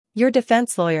Your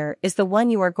defense lawyer is the one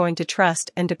you are going to trust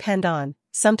and depend on,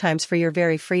 sometimes for your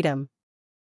very freedom.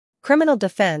 Criminal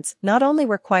defense not only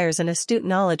requires an astute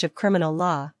knowledge of criminal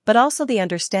law but also the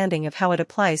understanding of how it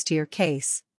applies to your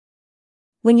case.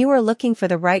 When you are looking for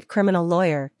the right criminal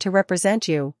lawyer to represent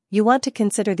you, you want to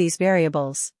consider these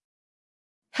variables.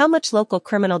 How much local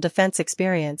criminal defense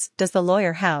experience does the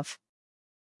lawyer have?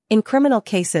 In criminal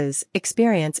cases,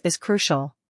 experience is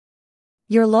crucial.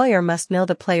 Your lawyer must know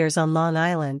the players on Long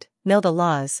Island, know the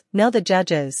laws, know the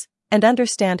judges, and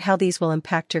understand how these will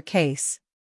impact your case.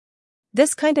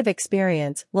 This kind of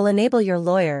experience will enable your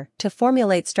lawyer to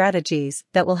formulate strategies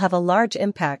that will have a large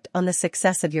impact on the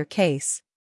success of your case.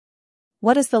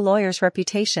 What is the lawyer's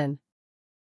reputation?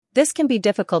 This can be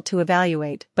difficult to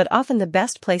evaluate, but often the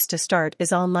best place to start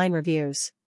is online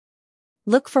reviews.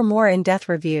 Look for more in-depth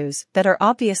reviews that are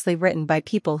obviously written by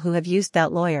people who have used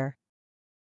that lawyer.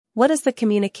 What is the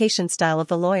communication style of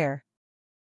the lawyer?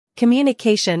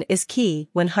 Communication is key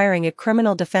when hiring a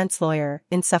criminal defense lawyer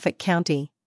in Suffolk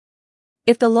County.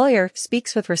 If the lawyer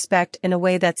speaks with respect in a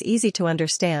way that's easy to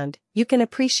understand, you can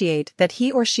appreciate that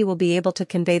he or she will be able to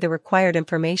convey the required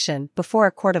information before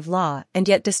a court of law and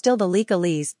yet distill the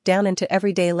legalese down into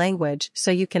everyday language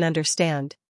so you can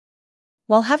understand.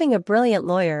 While having a brilliant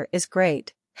lawyer is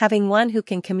great, having one who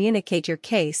can communicate your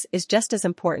case is just as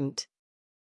important.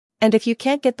 And if you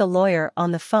can't get the lawyer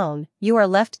on the phone, you are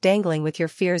left dangling with your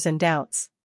fears and doubts.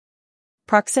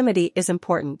 Proximity is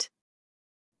important.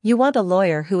 You want a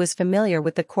lawyer who is familiar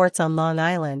with the courts on Long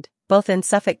Island, both in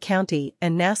Suffolk County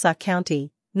and Nassau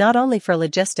County, not only for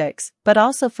logistics but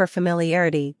also for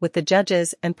familiarity with the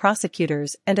judges and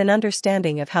prosecutors and an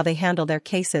understanding of how they handle their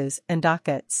cases and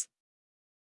dockets.